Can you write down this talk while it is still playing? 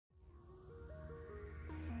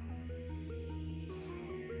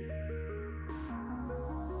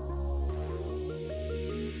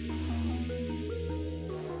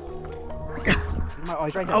out. Oh,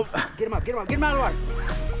 he's right there. Oh. Get him up, get him up, get him out of the water.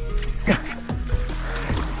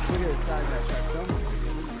 Look at the size of that shark.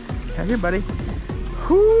 Come here, buddy.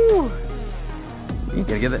 Whoo! You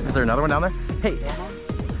gotta get it. Is there another one down there? Hey.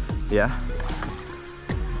 Yeah.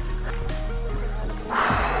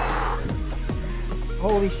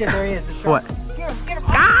 Holy shit, there he is. The shark. What? Get him, get him.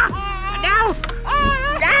 Ah! No!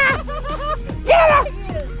 Ah! Get him!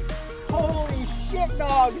 Holy shit,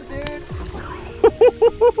 dogs, dude.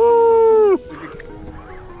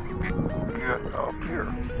 Get up here.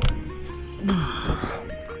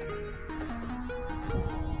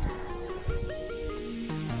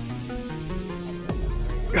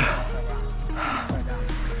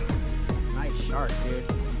 Nice shark, dude.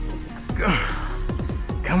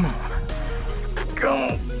 Come on.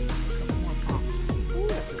 Go.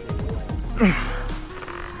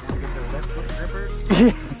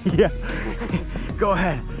 Yeah. Go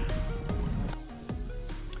ahead.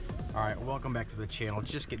 Alright, welcome back to the channel.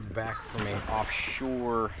 Just getting back from an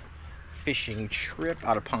offshore fishing trip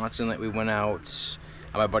out of Ponce Inlet. We went out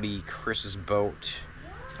on my buddy Chris's boat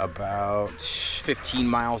about 15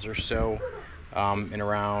 miles or so in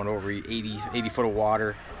around over 80 foot of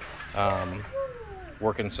water,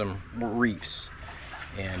 working some reefs,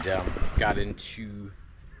 and got into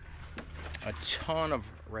a ton of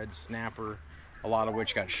red snapper, a lot of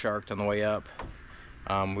which got sharked on the way up.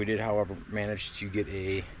 We did, however, manage to get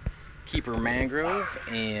a keeper mangrove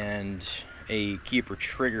and a keeper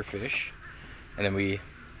triggerfish, and then we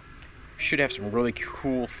should have some really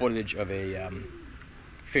cool footage of a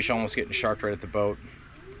fish almost getting sharked right at the boat,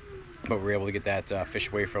 but we were able to get that fish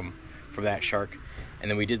away from that shark. And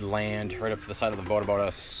then we did land right up to the side of the boat, about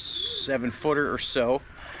a 7-footer or so,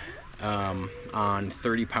 on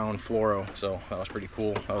 30-pound fluoro. So that was pretty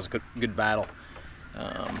cool. That was a good battle.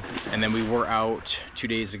 And then we were out 2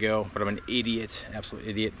 days ago, but I'm an idiot, absolute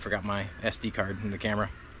idiot, forgot my SD card in the camera,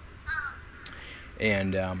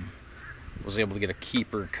 and was able to get a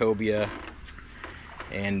keeper cobia,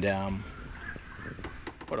 and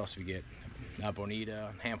what else did we get? Bonita,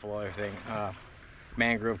 a handful of other things,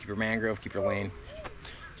 mangrove, keeper lane.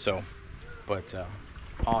 So, but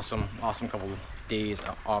awesome couple of days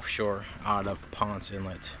offshore out of Ponce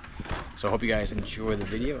Inlet. So I hope you guys enjoy the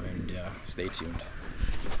video, and stay tuned.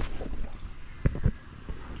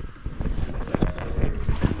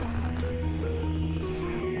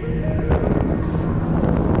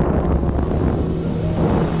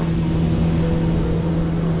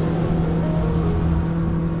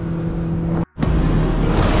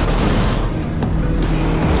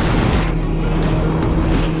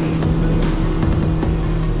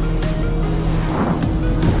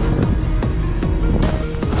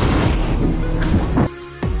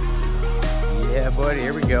 Buddy,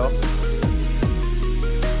 here we go.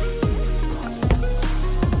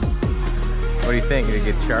 What do you think? Did it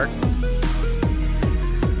get sharked?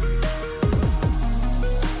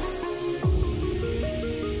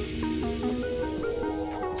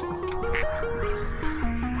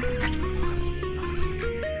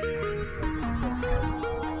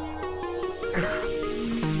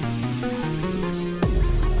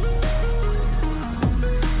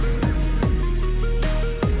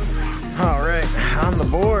 All right, on the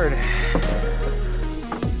board.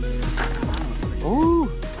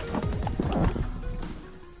 Ooh.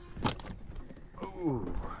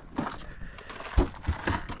 Ooh.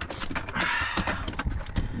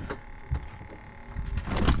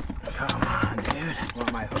 Come on, dude.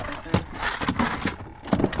 Want my hook?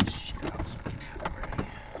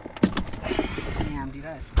 Damn, dude,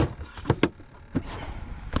 that is...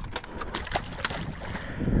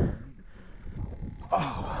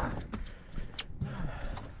 Oh.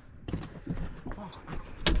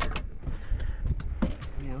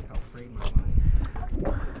 Man, look how frayed my line.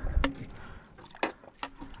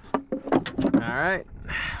 All right.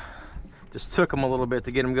 Just took him a little bit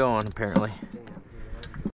to get him going, apparently.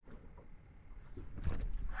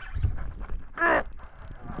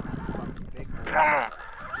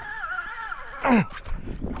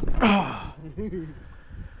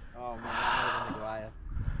 Oh man, that might have been the Goliath.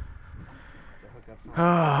 To hook up something. I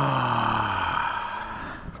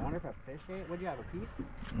wonder if a fish ate. Would you have a piece?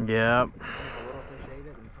 Yep. If a little fish ate it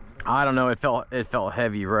and something. I don't know. It felt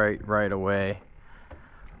heavy right away.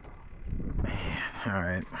 Man. All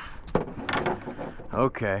right.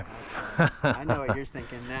 Okay. I know what you're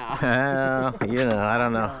thinking now. You know, I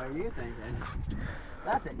don't know. What are you thinking?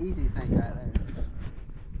 That's an easy thing right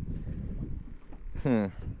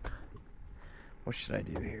there. What should I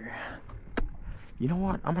do here? You know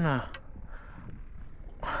what? I'm gonna...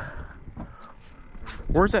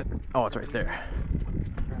 Where's that? Oh, it's right there.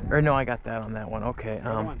 Or no, I got that on that one. Okay. The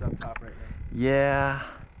other one's up top right Yeah.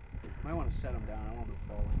 Might want to set them down. I won't be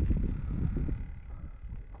falling.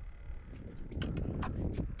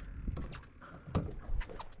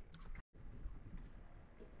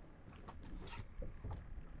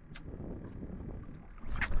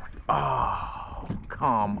 Oh,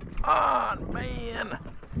 come on, man.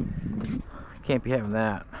 Can't be having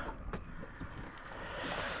that.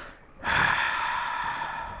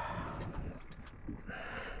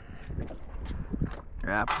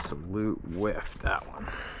 Absolute whiff, that one.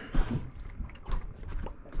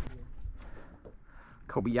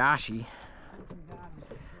 Kobayashi.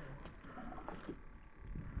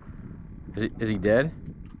 Is he dead?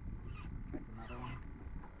 Another one.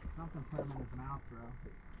 Something put him in his mouth, bro.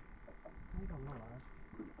 I don't know.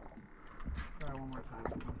 Try one more time.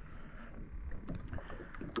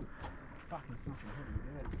 Fucking something hit him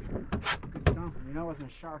good. Good dump. You know it wasn't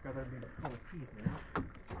a shark, other than full of teeth, you know?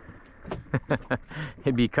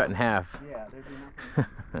 He'd be cut in half. Yeah, there'd be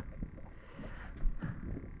nothing.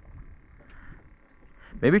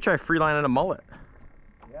 Maybe try free lining a mullet.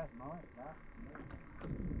 Yeah, mullet,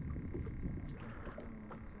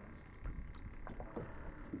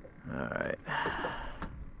 yeah. Alright.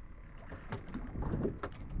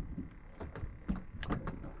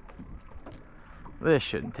 This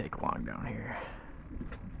shouldn't take long down here.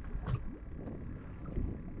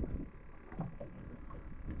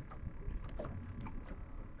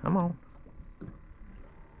 Come on.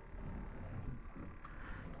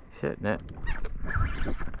 He's hitting it.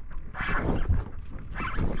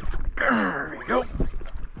 There we go.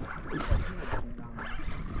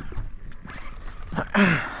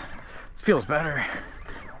 This feels better.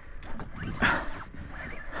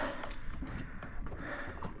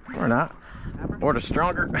 Or not. Or the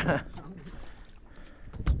stronger.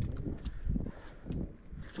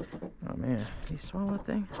 Oh man, did he swallow that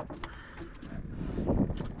thing?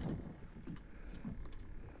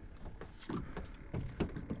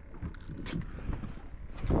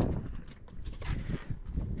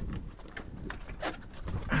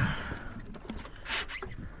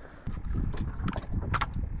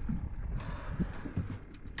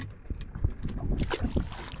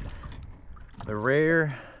 The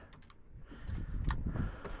rare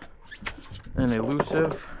and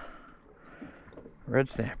elusive red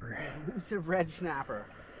snapper. Elusive red snapper.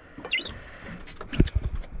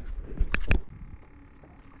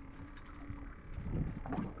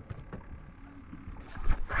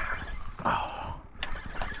 Oh,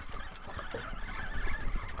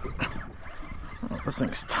 this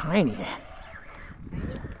thing's tiny.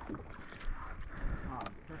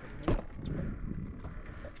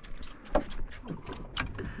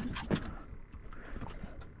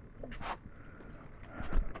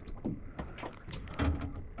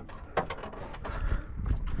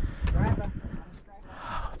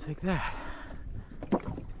 I'll take that.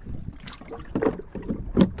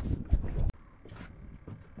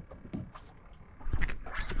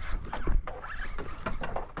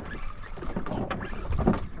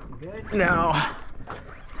 Good? No.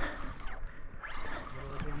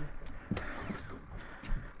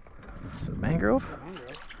 Is it mangrove?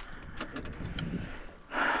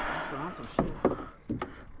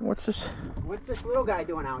 What's this? What's this little guy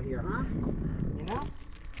doing out here, huh? You know?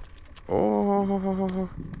 Oh.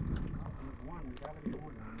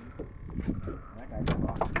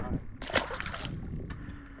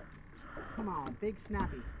 Come on, big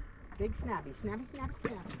snappy. Big snappy. Snappy, snappy,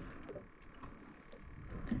 snappy.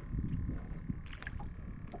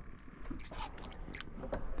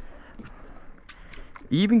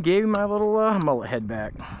 He even gave me my little mullet head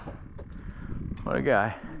back. What a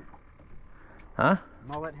guy. Huh?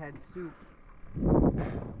 Mullet head soup. Usually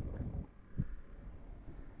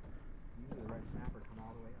the red snapper come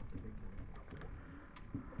all the way up the big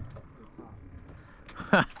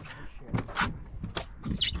one.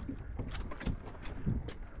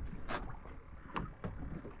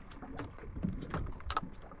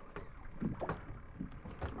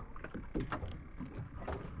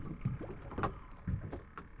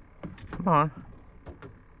 Come on.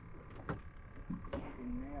 You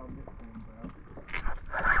nailed this thing, bro.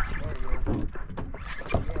 There he is.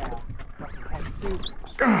 Yeah. Fucking head soup.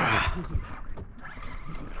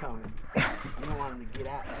 He's coming. You don't want him to get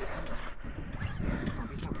out. It's gonna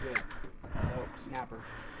be something good. Oh, snapper.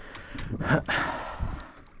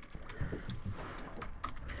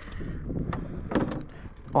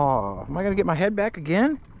 Oh, am I gonna get my head back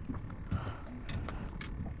again?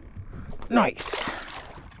 Nice.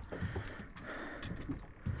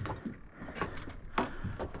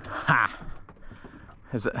 Ha!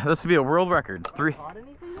 This would be a world record.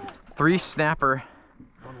 Three snapper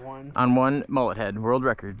on one mullet head. World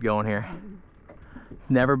record going here. It's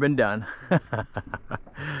never been done.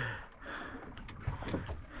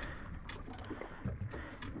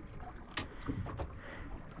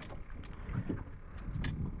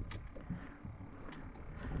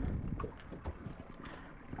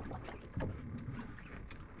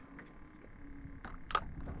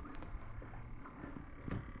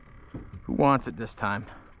 Who wants it this time?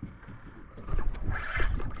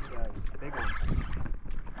 Big one.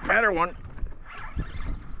 Better one.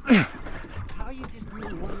 How are you just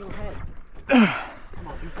using one little head? Come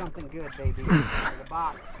on, do something good, baby. There's a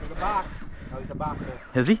box. There's a box. Oh, he's a boxer.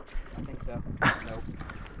 Is he? I think so. Nope.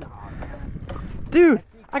 Aw, man. Dude,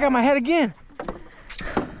 I got my head again. You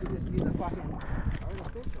just use a fucking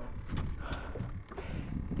artificial.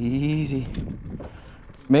 Easy.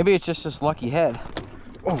 Maybe it's just this lucky head.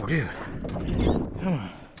 Oh, dude. Come on.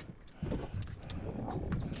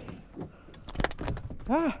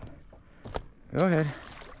 Ah. Go ahead.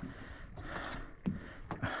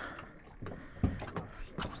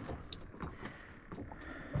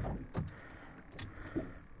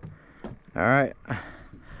 All right.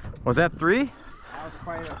 Was that 3? That was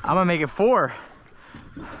quite a... I'm gonna make it 4.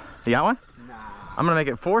 You got one? Nah. I'm gonna make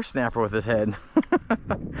it 4 snapper with this head.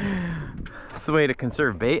 It's the way to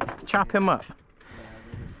conserve bait. Chop him up.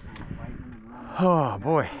 Oh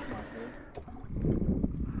boy.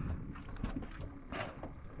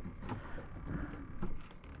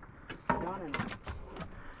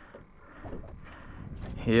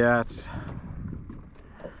 Yeah, it's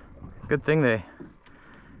good thing they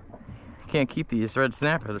can't keep these red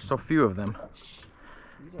snapper. There's so few of them.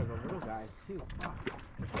 These are the little guys too. Fuck.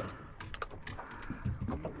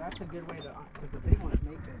 That's a good way to, because the big ones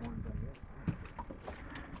make big ones, I guess.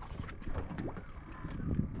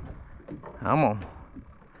 Come on.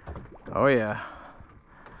 Oh yeah.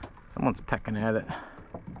 Someone's pecking at it.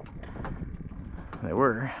 They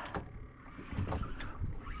were.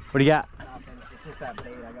 What do you got? Nothing. It's just that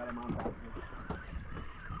bait. I got him on back here.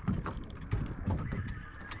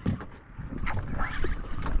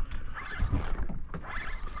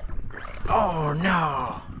 Oh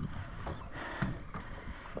no.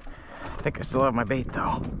 I think I still have my bait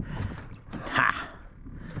though. Ha!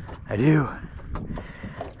 I do.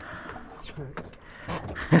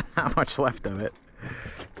 Not much left of it.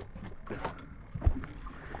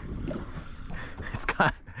 It's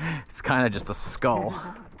kind of just a skull.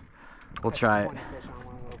 We'll try it.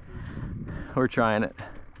 We're trying it.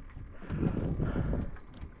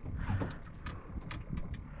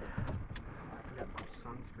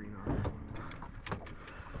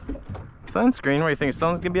 Sunscreen? What do you think? The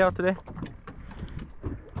sun's gonna be out today?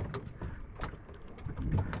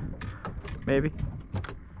 Maybe.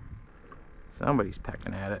 Somebody's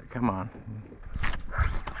pecking at it. Come on.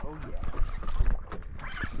 Oh yeah.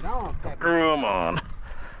 Someone pecking. Come on.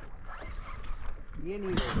 You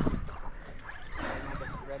need it. Like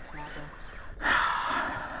a red snapper.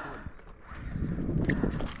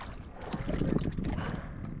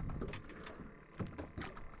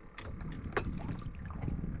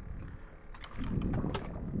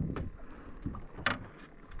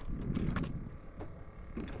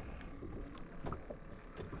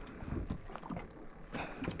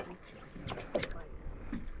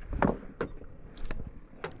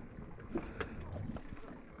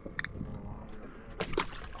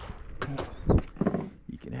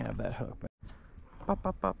 That hook. Pop,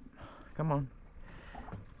 pop, pop. Come on.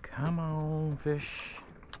 Come on, fish.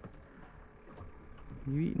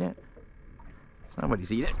 You eating it?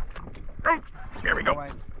 Somebody's eating it. Oh, there we go.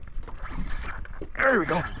 There we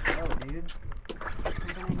go.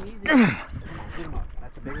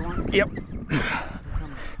 That's a bigger one? Yep.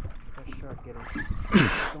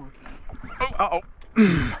 Uh-oh.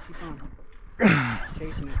 Keep on.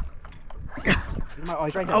 Chasing it. Get him out. Oh,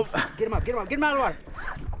 he's right there. Oh. Get him up. Get him up. Get him out of the water.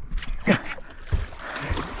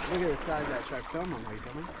 Look at the size of that shark. Film him. Are you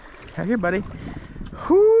filming? Right here, buddy.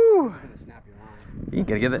 Whoo! I'm gonna snap your line. You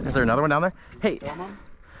gonna get it? Is there another one down there? Hey. Film him?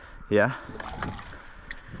 Yeah. Big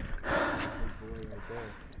boy right there.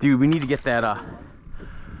 Dude, we need to get that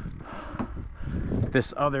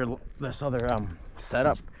this other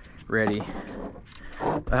setup ready.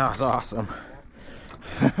 That was awesome.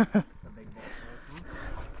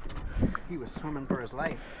 He was swimming for his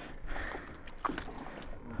life.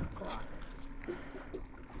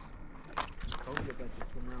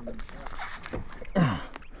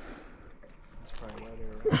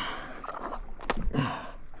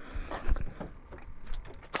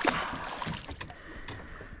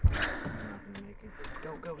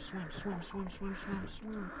 Go, swim.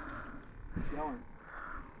 He's going.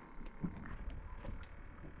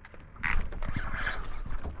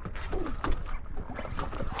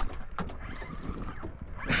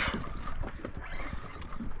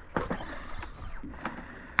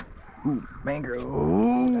 Ooh, mangrove.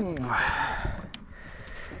 Ooh.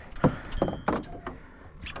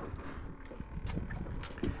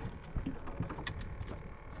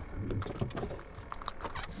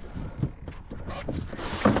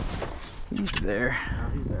 He's there. Oh,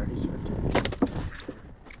 he's there. He's right there.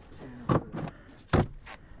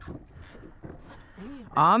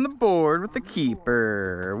 On the board with the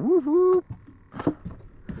keeper. Woohoo!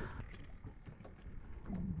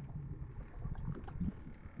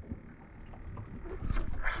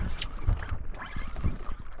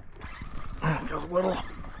 Feels a little.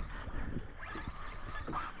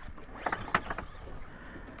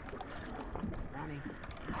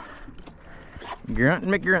 Grunt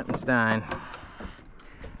and McGruntenstein.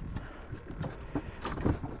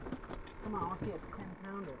 Come on, let's see a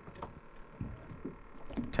 10-pounder.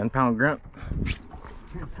 10-pound grunt.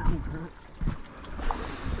 10-pound grunt.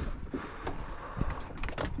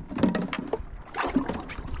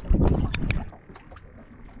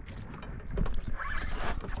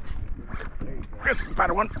 This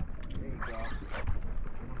better one. There you go.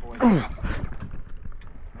 Oh, boy. Oh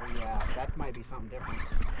yeah, that might be something different.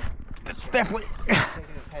 That's definitely. He's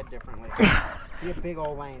taking his head differently. Be a big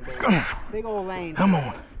old lane, baby. Big old lane. Come on.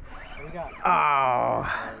 What do we got? Oh.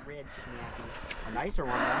 Red snappy. A nicer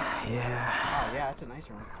one, though. Yeah. Oh yeah, that's a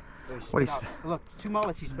nicer one. What do you? Look, 2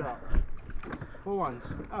 mullets he spit out. Full ones.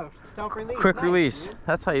 Oh, self-release. Quick nice, release. dude.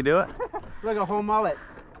 That's how you do it. Look, a whole mullet.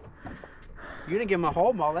 You didn't give him a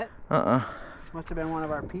whole mullet. Uh-uh. Must have been one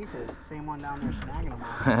of our pieces. Same one down there snagging them all.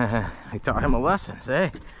 I taught him a lesson, say.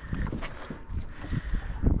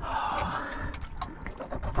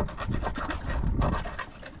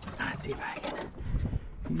 Let's see if I can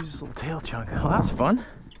use this little tail chunk. Oh, that's fun.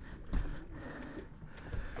 A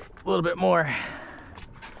little bit more.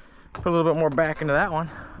 Put a little bit more back into that one.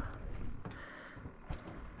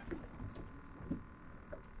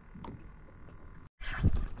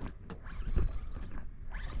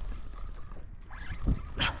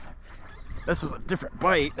 This was a different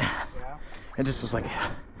bite. Yeah. It just was like.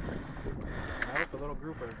 That was a little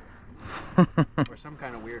grouper. Or some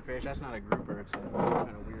kind of weird fish. That's not a grouper. It's a kind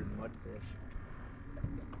of weird mud fish.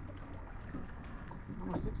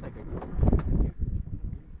 Almost looks like a grouper.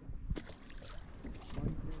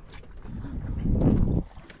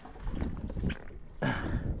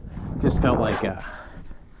 Just felt like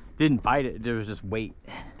didn't bite it. There was just weight.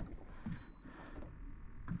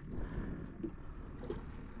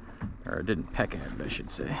 Or it didn't peck at it, I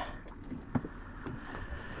should say.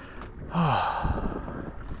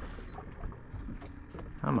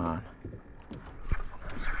 Come on.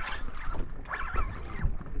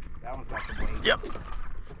 That one's got some weight. Yep.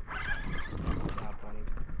 Not funny.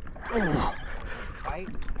 Bite.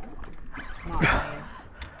 Come on, man.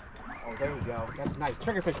 Oh, there you go. That's nice.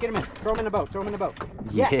 Triggerfish, get him in. Throw him in the boat. Throw him in the boat.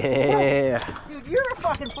 Yes. Yeah. Dude, you're a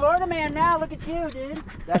fucking Florida man now. Look at you, dude.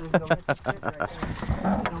 That is delicious fish right there.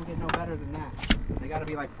 You don't get no better than that. They gotta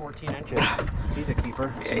be like 14 inches. He's a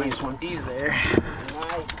keeper. It's a nice one. He's there.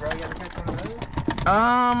 Nice, bro. You ever catch one of those?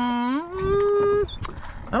 I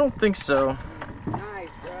don't think so.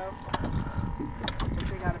 Nice, bro. I think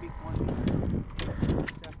they gotta be 14.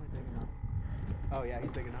 Definitely big enough. Oh yeah,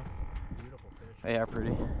 he's big enough. Beautiful fish. They are pretty.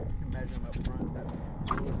 You can measure them up front. That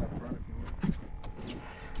lures up front if you want.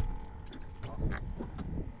 I'll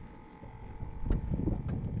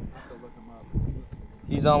have to look him up.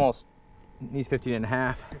 He's 15 and a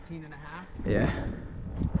half. 15 and a half? Yeah.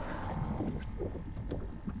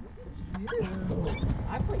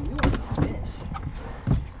 I put you in a fish.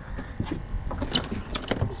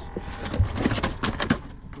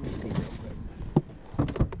 Let me see real quick.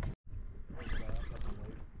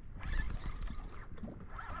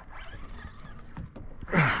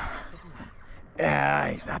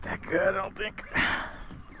 Yeah, he's not that good, I don't think.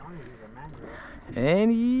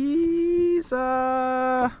 And he's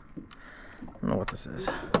I don't know what this is.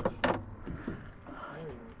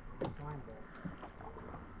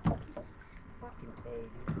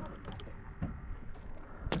 That'll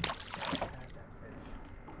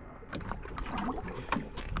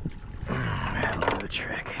do the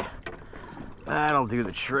trick. That'll do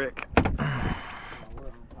the trick. We're on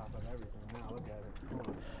top of everything now. Look at it.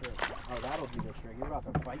 Holy shit. Oh, that'll do the trick. You're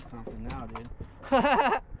about to fight something now, dude.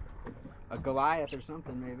 A Goliath or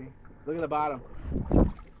something, maybe. Look at the bottom.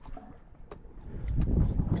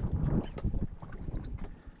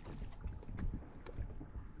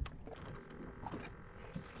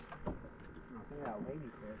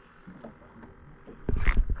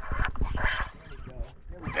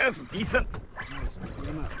 That's decent.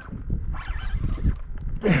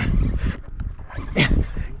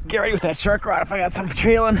 Get ready with that shark rod if I got something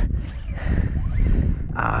trailing.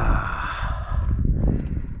 Ah.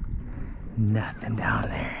 Nothing down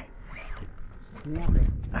there. Snap it.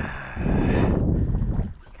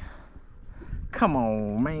 Come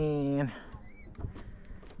on, man.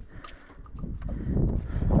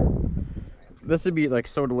 This would be like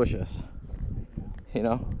so delicious, you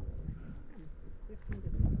know?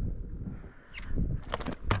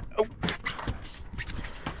 Oh,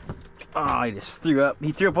 oh, he just threw up.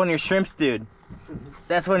 He threw up one of your shrimps, dude.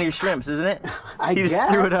 That's one of your shrimps, isn't it? I He guess.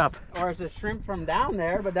 just threw it up. Or it's a shrimp from down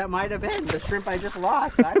there, but that might have been the shrimp I just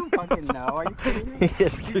lost. I don't fucking know. Are you kidding me?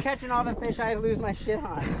 You're catching all the fish I lose my shit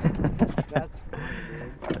on. That's funny,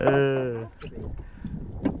 dude.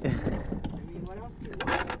 I mean, what else could it be?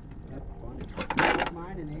 That's funny. That's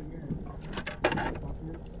mine in 8 years.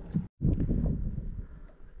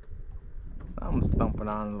 Something's thumping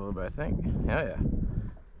on a little bit, I think. Hell yeah.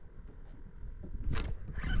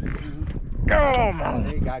 Come on.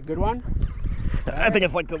 There you got a good one? I think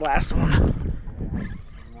it's like the last one.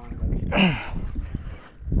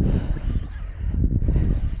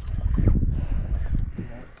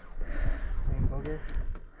 Same booger.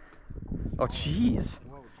 Oh, jeez.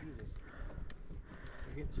 Whoa, Jesus.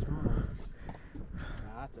 You're getting small.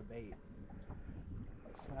 Nah, that's a bait.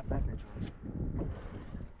 Slap that bitch on.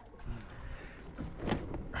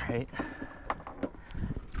 Right.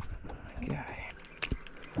 Okay.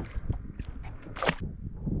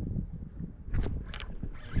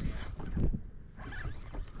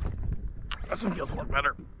 This one feels a lot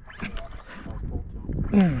better.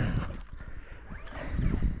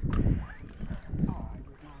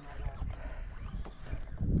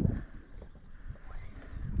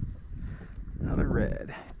 Another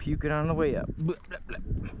red. Puking on the way up. Blip, blip, blip.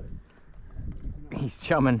 He's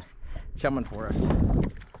chumming for us.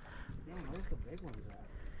 Damn, where's the big ones at?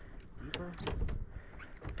 Deeper?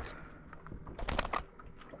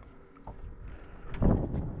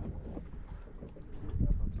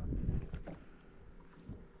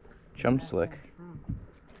 Chum slick.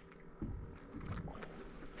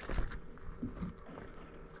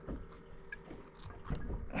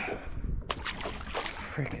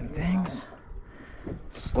 Freaking things.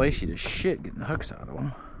 Slicey as shit getting the hooks out of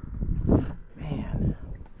them. Man.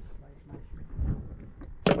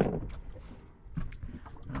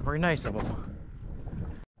 Not very nice of them.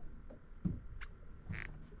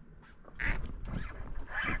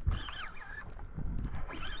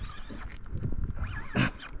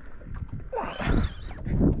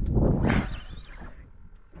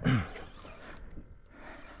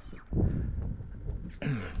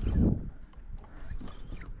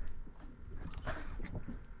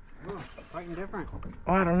 Fighting different.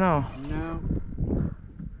 Oh, I don't know. No.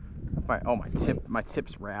 Oh, my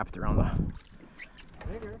tip's wrapped around the.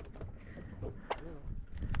 Bigger.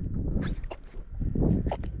 Is he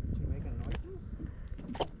making noises?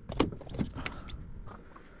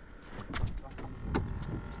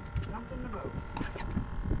 Jump in the boat.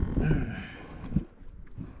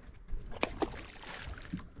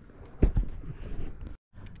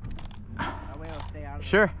 That way I'll stay out of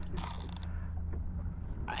Sure.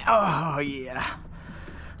 Oh yeah.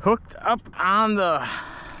 Hooked up on the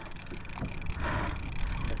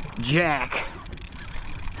jack.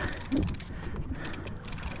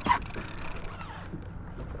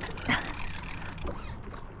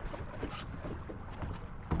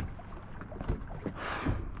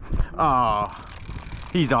 Oh,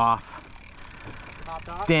 he's off. Popped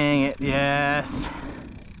off? Dang it, yes.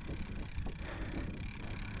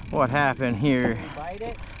 What happened here? Did you bite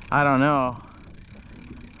it? I don't know.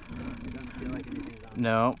 It doesn't feel like anything's on.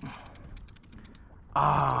 No.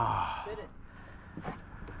 Ah. Spit it.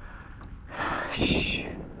 Shh.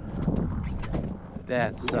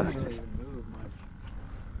 That It sucks. doesn't really even move much.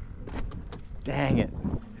 Dang it. Yeah.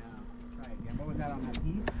 Try again. What was that on that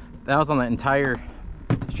piece? That was on that entire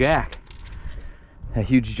jack. That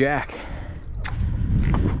huge jack.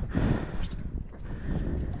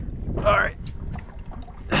 All right.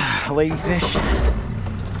 Ladyfish.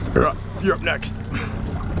 You're up next.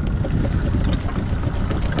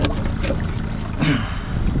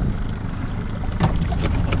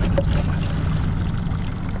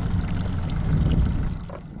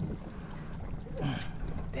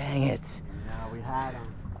 Dang it. No, we had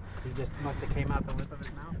him. He just must have came out the lip of his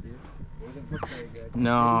mouth, dude. It wasn't hooked very good.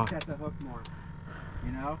 No. Maybe set the hook more.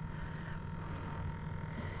 You know?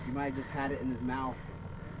 He might have just had it in his mouth.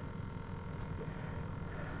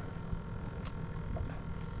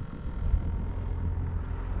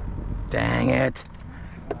 Dang it.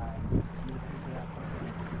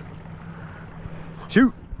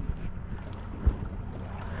 Shoot.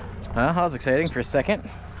 Well, that was exciting for a second. You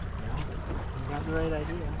got the right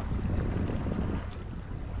idea.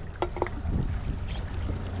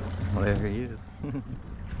 Oh, there he is.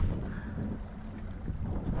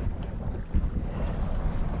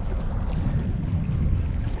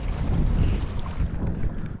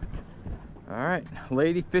 All right,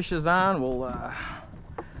 lady fish is on. We'll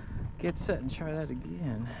get set and try that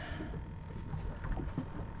again.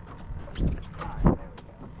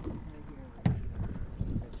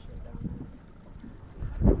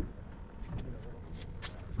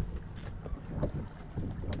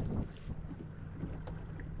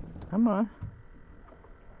 Come on.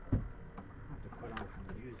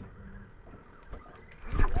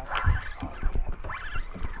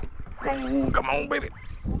 Oh, come on, baby.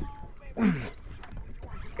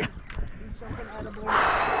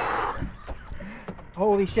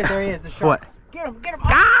 Holy shit, there he is, the shark. What? Get him, get him.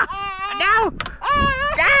 Ah! No!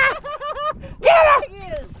 Ah! Get him! He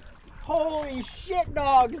is. Holy shit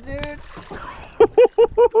dogs, dude.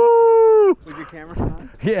 Was your camera on?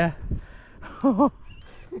 Yeah.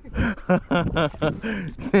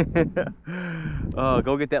 Oh,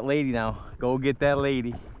 go get that lady now. Go get that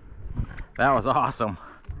lady. That was awesome.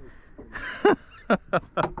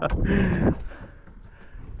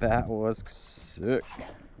 That was sick.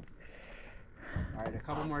 All right, a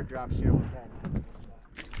couple more drops here.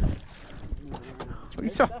 What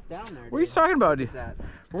are you talking about, dude?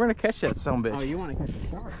 We're gonna catch that son bitch. Oh, you want to catch a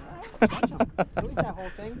shark? Right? Look at that whole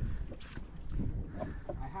thing.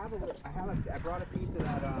 I brought a piece of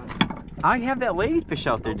that. I have that ladyfish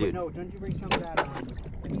out there, dude. No, don't you bring some of that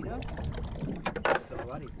pita? That's the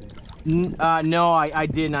bloody fish. No, I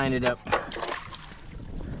didn't. I ended up.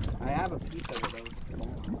 I have a piece of it.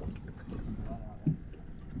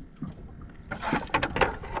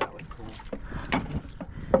 That was cool.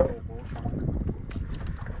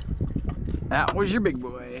 That was your big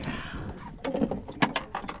boy.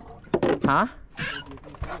 Huh? What do you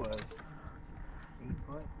think that was? 8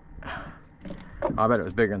 foot? I bet it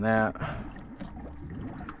was bigger than that.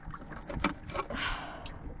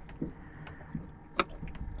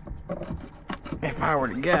 If I were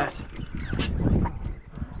to guess.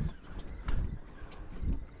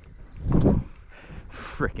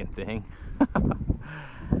 Frickin' thing.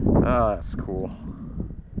 Oh, that's cool.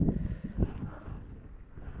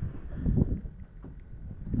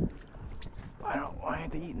 I don't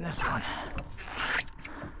want to eat this one.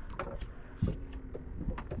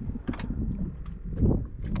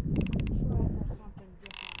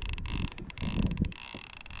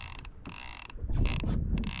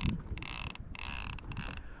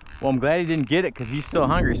 Well, I'm glad he didn't get it because he's still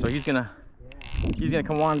hungry, so he's gonna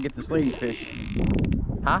come on and get this ladyfish.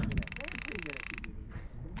 Huh?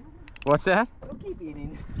 What's that? He'll keep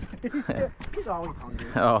eating. He's always hungry.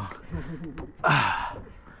 Oh.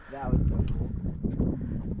 That was so cool.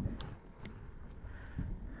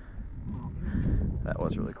 That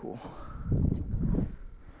was really cool.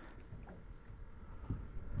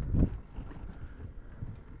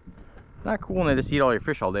 Not cool when they just eat all your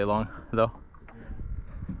fish all day long, though.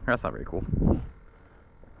 That's not very cool.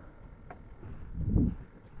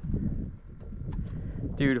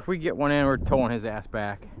 Dude, if we get one in, we're towing his ass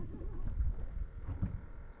back.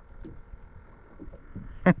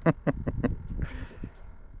 Be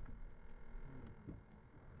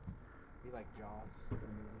like Jaws.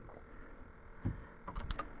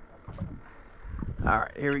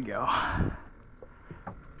 Alright, here we go.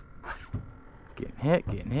 Getting hit,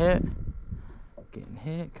 getting hit. Getting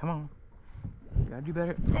hit, come on. You gotta do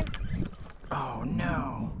better. Oh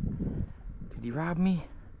no. Did he rob me?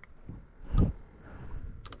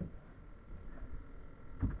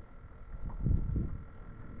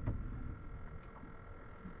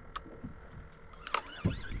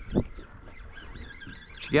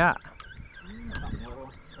 What you got? Something little.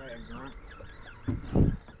 Probably a grunt. I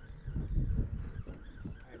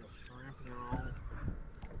had a shrimp, no.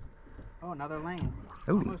 Oh, another lane.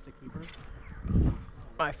 Ooh. Almost a keeper.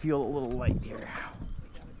 I feel a little light here.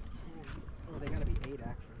 Oh, they gotta be 8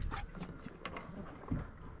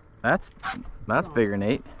 actually. That's bigger than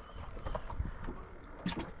 8.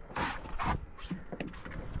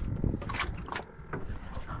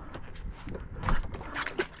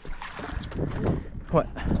 What?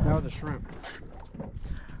 That was a shrimp.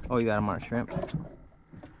 Oh, you got him on a shrimp.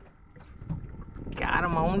 Got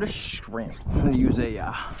him on the shrimp. I'm gonna use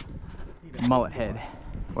a mullet head.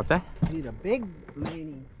 What's that? You need a big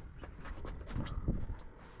laney.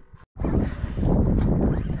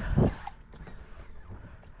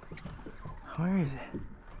 Where is it?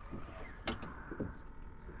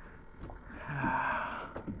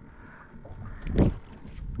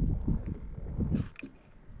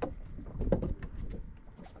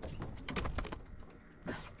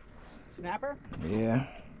 Snapper? Yeah.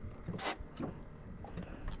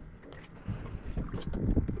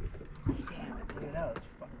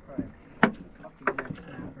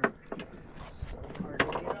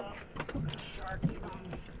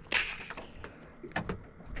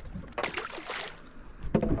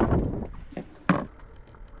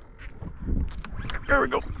 There we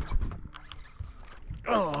go.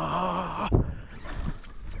 Oh.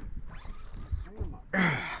 You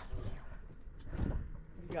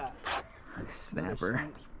got snapper.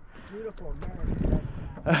 Beautiful American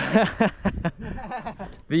red snapper.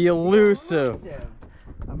 The elusive.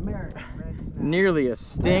 American red snapper.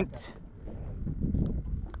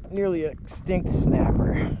 Nearly extinct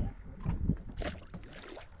snapper.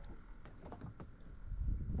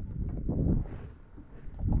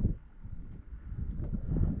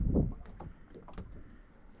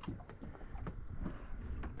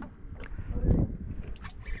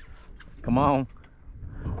 Come on.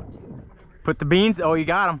 Put the beans. Oh, you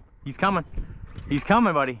got him. He's coming. He's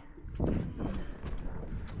coming, buddy.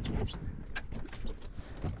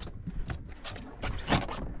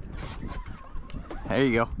 There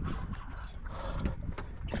you go.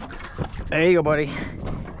 There you go, buddy.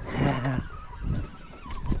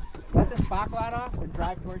 Let the spotlight off and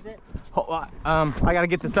drive towards it. I gotta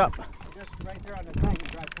get this up. Just right there on the thing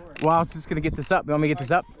and drive towards it. Well, I was just gonna get this up. You want me to get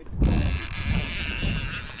this up?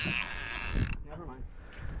 Never mind.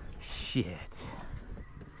 Shit.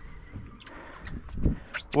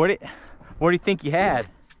 What do you think you had?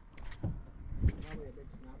 Probably a big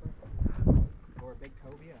snapper. Or a big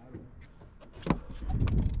cobia, I don't know.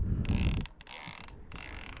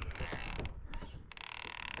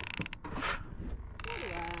 What do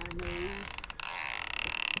I need?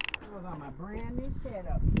 That was on my brand new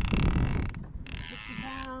setup.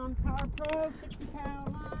 60-pound Power Pro,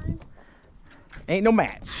 60-pound line. Ain't no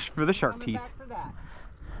match for the shark Coming teeth. back for that.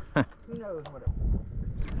 Who knows what it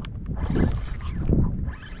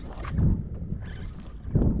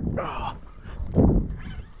Oh.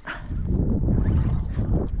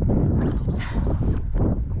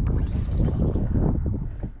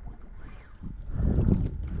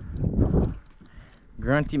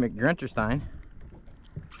 Grunty McGrunterstein.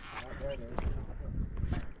 Oh, there it is.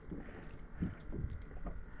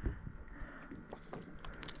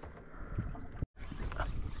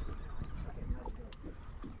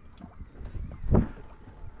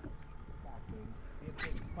 Be a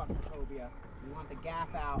big fucking cobia. You want the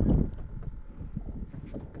gaff out.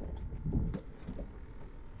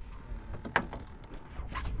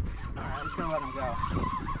 Alright, I'm just gonna let him go.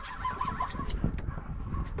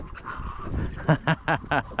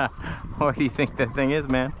 What do you think that thing is,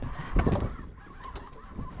 man?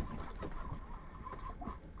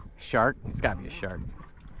 Shark? It's gotta be a shark.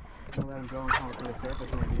 I'm gonna let him go and come up to the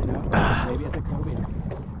surface maybe, you know? Maybe it's a cobia.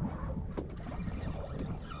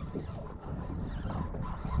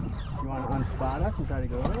 You wanna unspot us and try to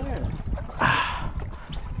go over there?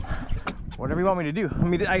 Whatever you want me to do.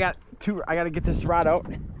 I gotta get this rod out.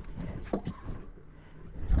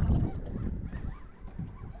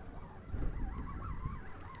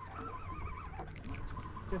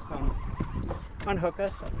 Just unhook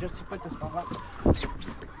us, just to put this stuff up.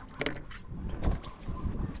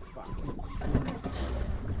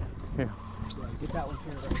 Here. Yeah, get that one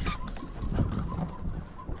turned up.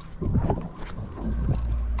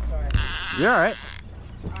 Sorry. You're alright.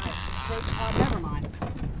 Alright, never mind.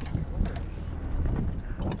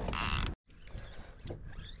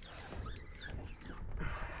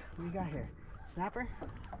 What do you got here? Snapper?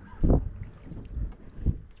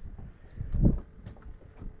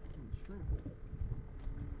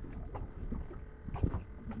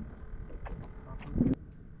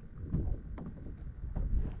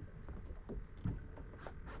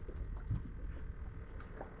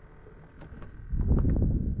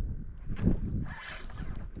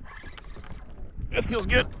 This feels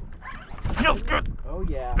good. Feels good. Oh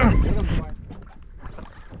yeah. Get him, boy.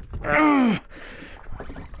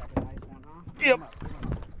 Yep.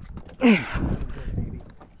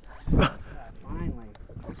 Finally.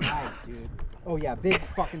 Nice, dude. Oh yeah, big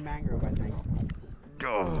fucking mangrove, I think.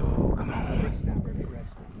 Oh, come on. Big snapper, big red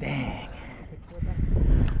snapper. Dang.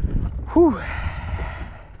 Whew.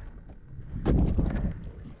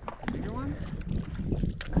 Bigger one?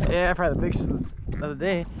 Yeah, probably the biggest of the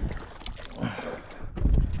day.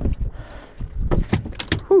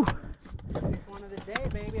 Whew. Biggest one of the day,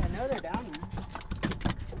 baby. I know they're down there.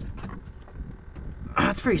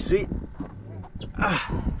 That's pretty sweet. Oh,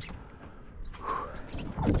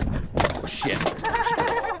 shit.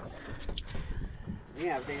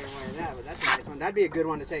 Yeah, bigger one than that, but that's a nice one. That'd be a good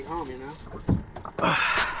one to take home, you know?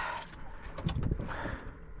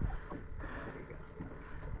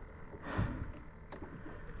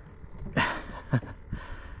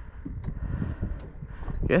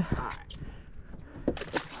 Good.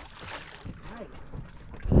 Alright.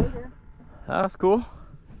 Bigger. That's cool.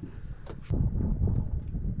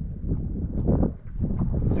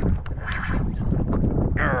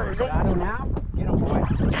 Got him now? Get him.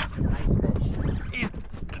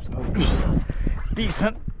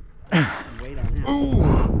 decent. Weight on him. Ooh.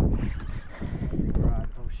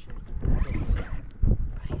 Oh shit.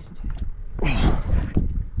 Nice, dude.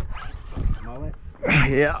 Mullet?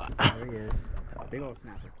 Yeah. There he is. Big old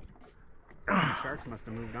snapper. The sharks must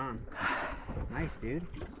have moved on. Nice, dude.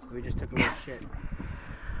 We just took a little shit.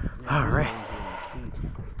 Yeah, all right.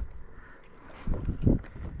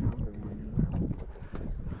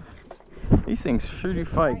 These things sure do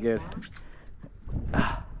fight good.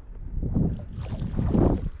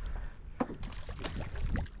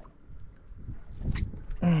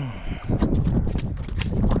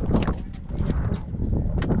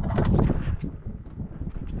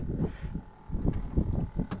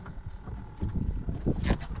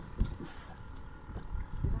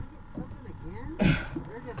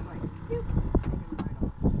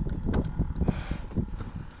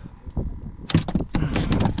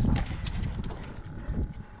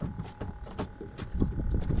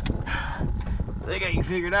 They got you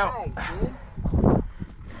figured out. Nice, dude.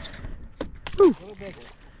 A little bigger.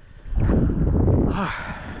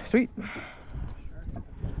 Sweet.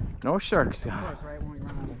 No sharks. Right when we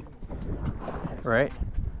run out of Right.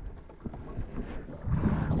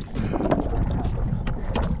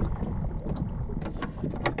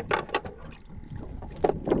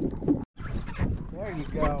 There you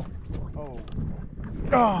go. Oh.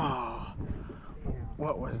 Oh.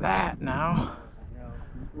 What was that now?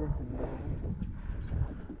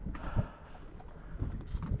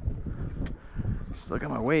 Just look at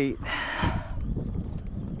my weight.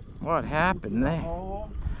 What happened there?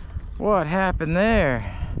 What happened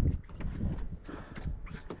there?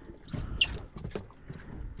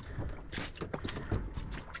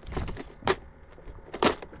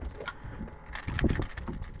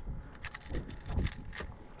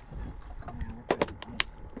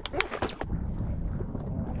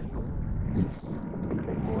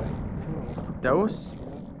 Dose?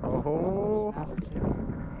 Oh.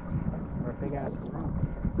 Or a big ass grunt.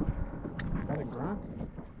 Is that a grunt?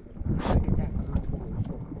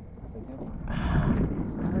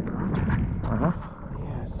 Uh-huh.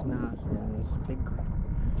 Yes, no, it's a big grunt.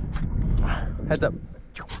 Heads up.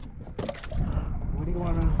 What do you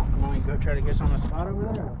want to go try to get us on the spot over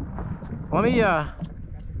there? Let me, yeah,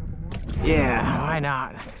 why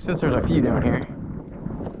not? Since there's a few down here.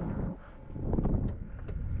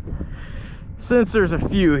 Since there's a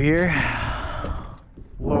few here,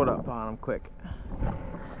 load up on them quick.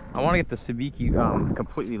 I want to get the sabiki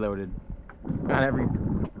completely loaded. Not every.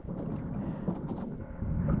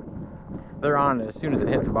 They're on it as soon as it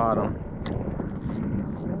hits the bottom.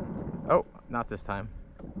 Oh, not this time.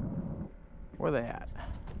 Where are they at?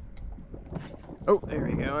 Oh, there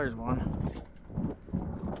we go. There's one.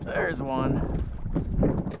 There's one.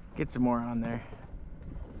 Get some more on there.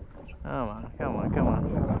 Come on, come on, come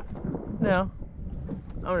on. No.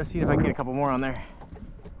 I'm gonna see if I can get a couple more on there.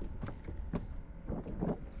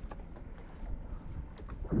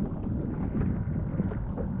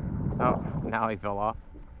 Oh, now he fell off.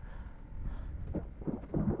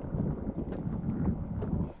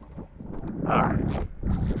 Alright.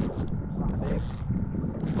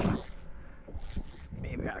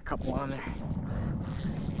 Maybe got a couple on there.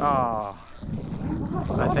 Oh.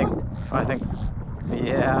 I think,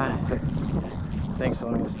 yeah, I think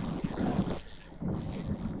so.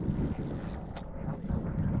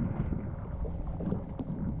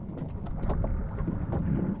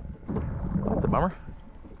 That's a bummer.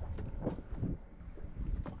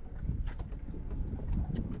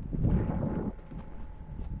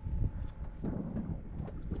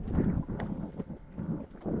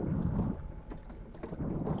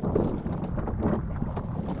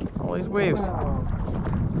 All these waves.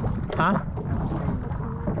 Huh?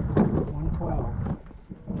 112.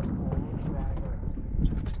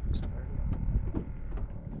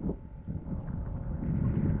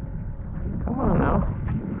 Come on now.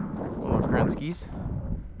 Little Grunskies.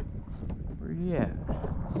 Where you at?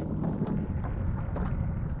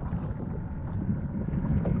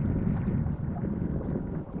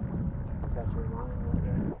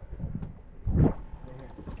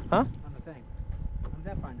 Huh? On the thing. On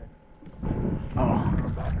that finder. Oh.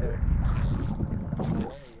 Back there. There he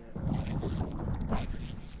is.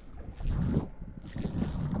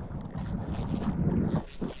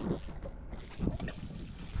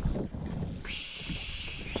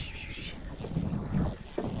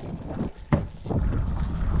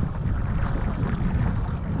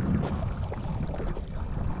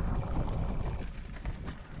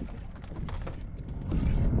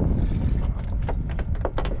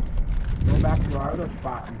 Go back to our other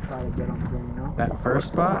spot and try to get them again, you know? That first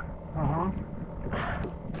spot? Uh-huh.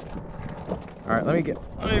 All right, let me get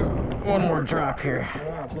one more drop here.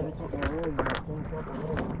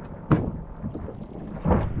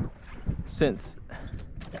 Since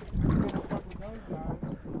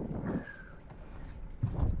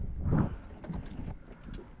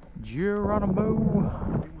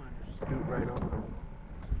Geronimo. Scoot right over.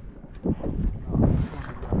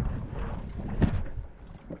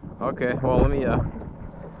 Okay, well, let me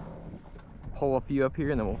pull a few up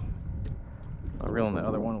here and then I'll reel in the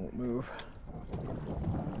other one, will move.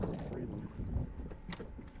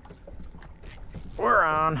 We're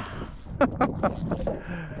on.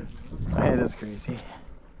 It is crazy.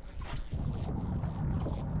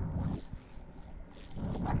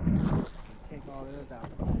 Take all those out.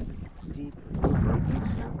 Deep.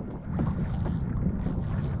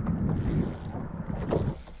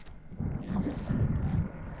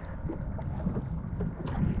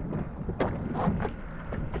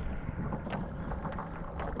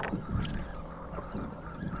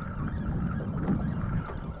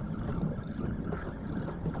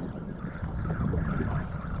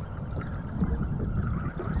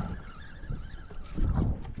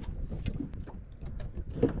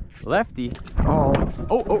 Lefty. Oh,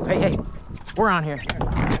 hey, we're on here.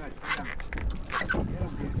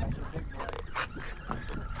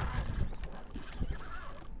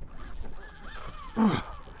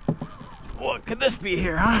 What could this be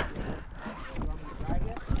here, huh?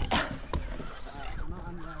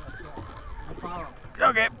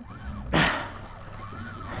 Okay.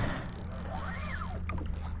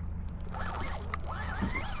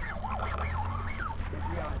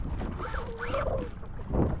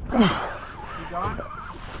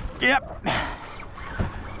 Yep. Get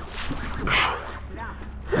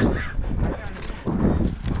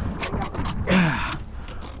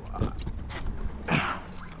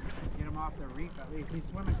him off the reef at least. He's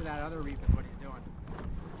swimming to that other reef is what he's doing.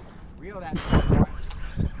 Reel that thing.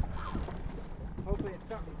 Hopefully it's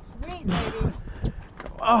something sweet, baby.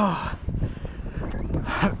 Oh.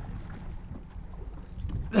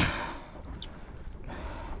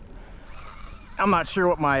 I'm not sure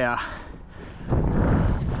what my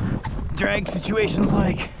drag situation's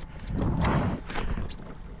like.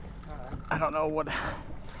 I don't know what.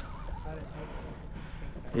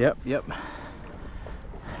 Yep.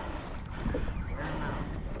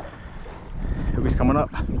 He's coming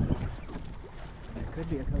up. Could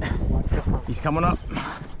be a He's coming up.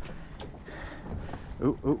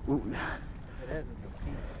 Ooh. It is. It's a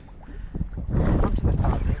piece. Come to the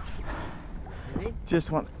top, bitch. Is he?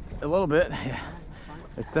 Just want a little bit. Yeah.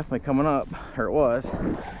 It's definitely coming up, or it was.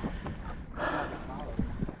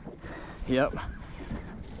 Yep.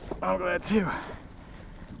 I'll go ahead too.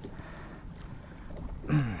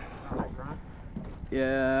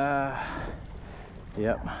 Yeah.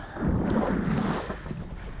 Yep.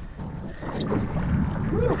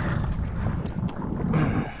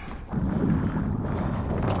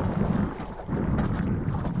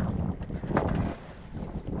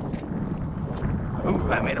 Ooh,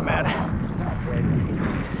 that made him mad.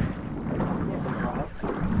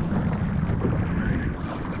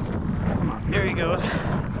 There he goes.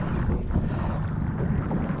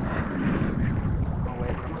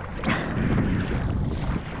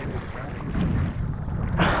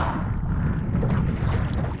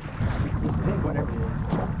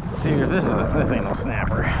 Dude, this ain't no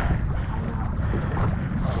snapper.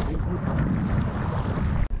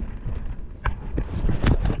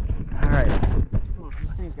 All right. Come on,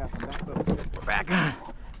 this thing's got some back. We're back on.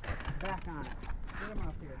 Back on it. Get him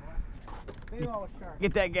up here, boy. Big old shark.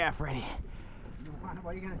 Get that gaff ready.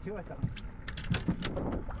 What are you gonna do with them?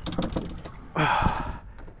 I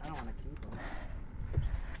don't want to keep them.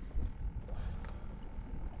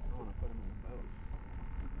 I want to put them in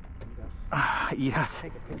the boat. Eat us.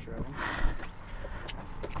 Take a picture of them.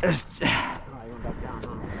 Just, Oh, you went back down,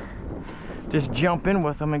 huh? just jump in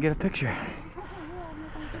with them and get a picture.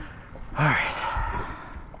 All right.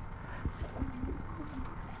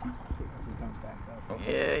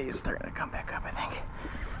 Yeah, he's starting to come back up, I think.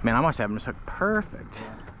 Man, I must have him just hooked perfect.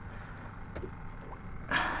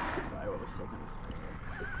 I was taking this.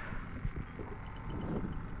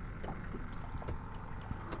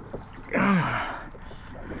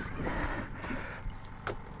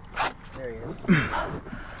 There he is.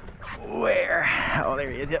 Where? Oh,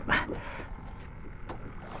 there he is, yep.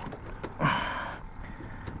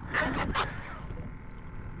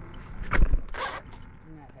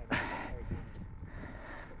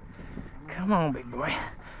 Come on, big boy.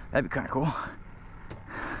 That'd be kind of cool.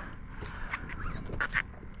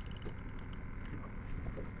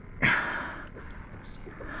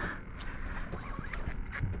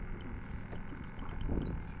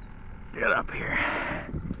 Get up here.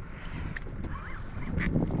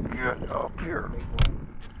 Get up here.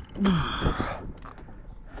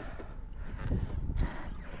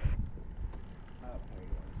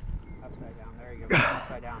 Upside down. There you go.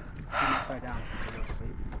 Upside down. Upside down.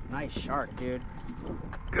 Nice shark, dude.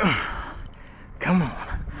 Come on.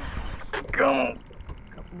 Come on.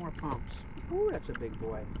 A couple more pumps. Ooh, that's a big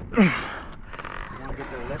boy. You want to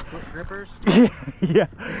get the lip grippers? Yeah.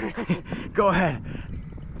 Go ahead.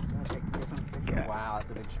 Wow, that's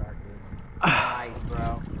a big shark, dude. Nice,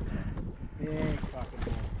 bro. Big fucking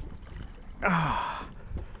boy.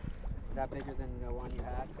 Is that bigger than the one you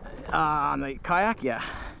had? On the kayak, yeah.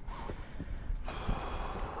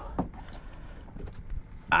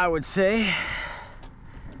 I would say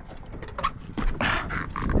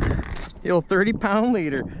the old 30-pound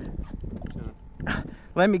leader.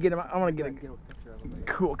 Let me get him. I want to get a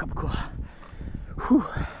couple cool. Whew.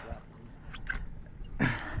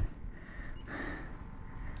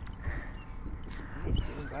 Nice,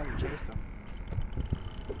 dude. Glad we chased him.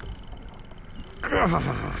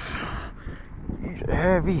 He's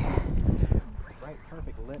heavy. Right,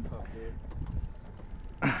 perfect lip hook, dude.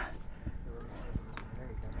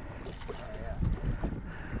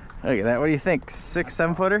 Look at that. What do you think? 6,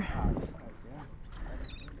 7 footer?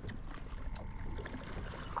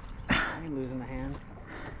 I ain't losing the hand.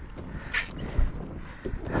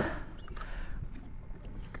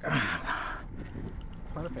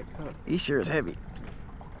 Perfect hook. He sure is heavy.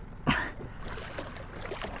 He's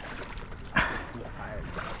tired.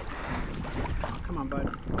 Oh, come on,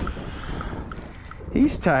 bud.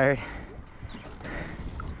 He's tired.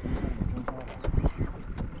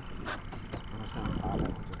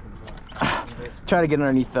 Try to get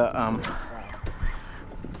underneath the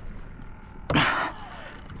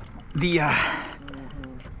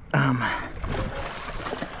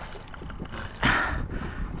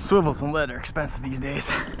swivels and lead are expensive these days.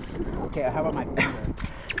 Okay, how about my finger?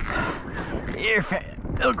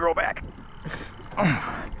 It'll grow back. I'm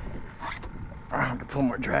gonna pull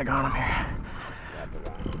more drag on him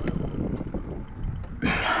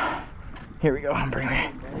here. Here we go. I'm bringing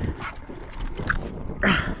it.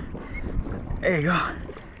 There you go.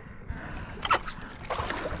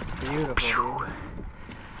 Beautiful,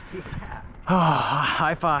 dude. Yeah. Oh,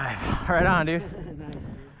 high five. Right on, dude. Nice,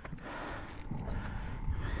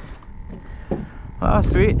 dude. Oh,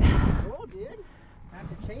 sweet. Cool, dude. Have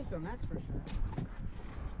to chase them, that's for sure.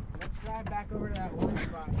 Let's drive back over to that one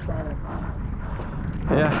spot.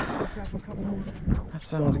 Yeah. That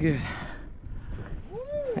sounds good. Woo!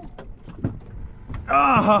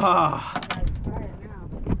 Oh,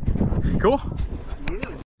 cool.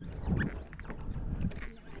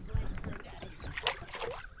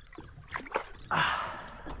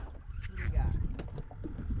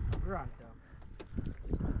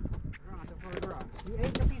 You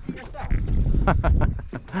ate a piece of yourself.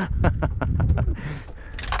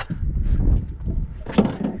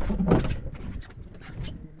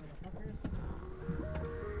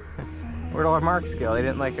 Where'd all our marks go? They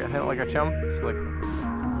didn't like a chum? It's like...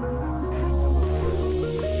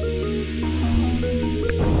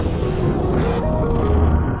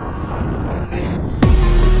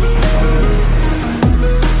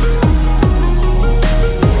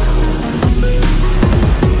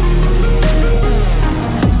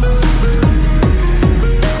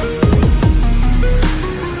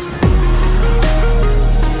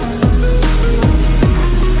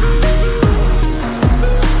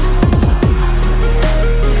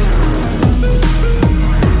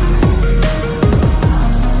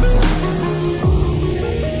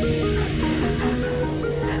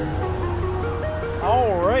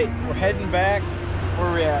 Heading back, where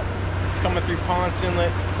are we at? Coming through Ponce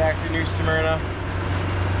Inlet, back through New Smyrna.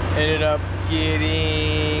 Ended up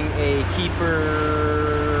getting a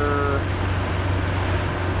keeper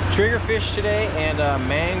triggerfish today and a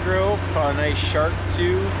mangrove, caught a nice shark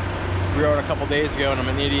too. We rode a couple days ago and I'm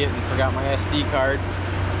an idiot and forgot my SD card.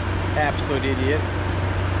 Absolute idiot.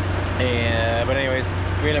 And but anyways,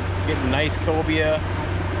 we ended up getting a nice cobia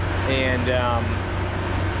and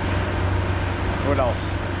what else?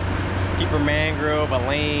 Keeper mangrove, a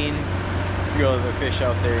lane, a few other fish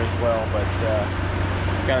out there as well, but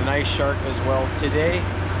got a nice shark as well today.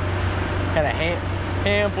 Had a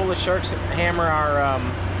handful of sharks hammer our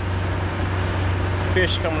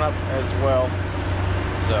fish coming up as well.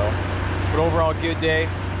 So, but overall good day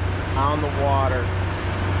on the water.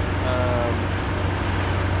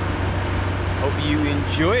 Hope you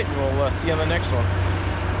enjoy it, and we'll see you on the next one.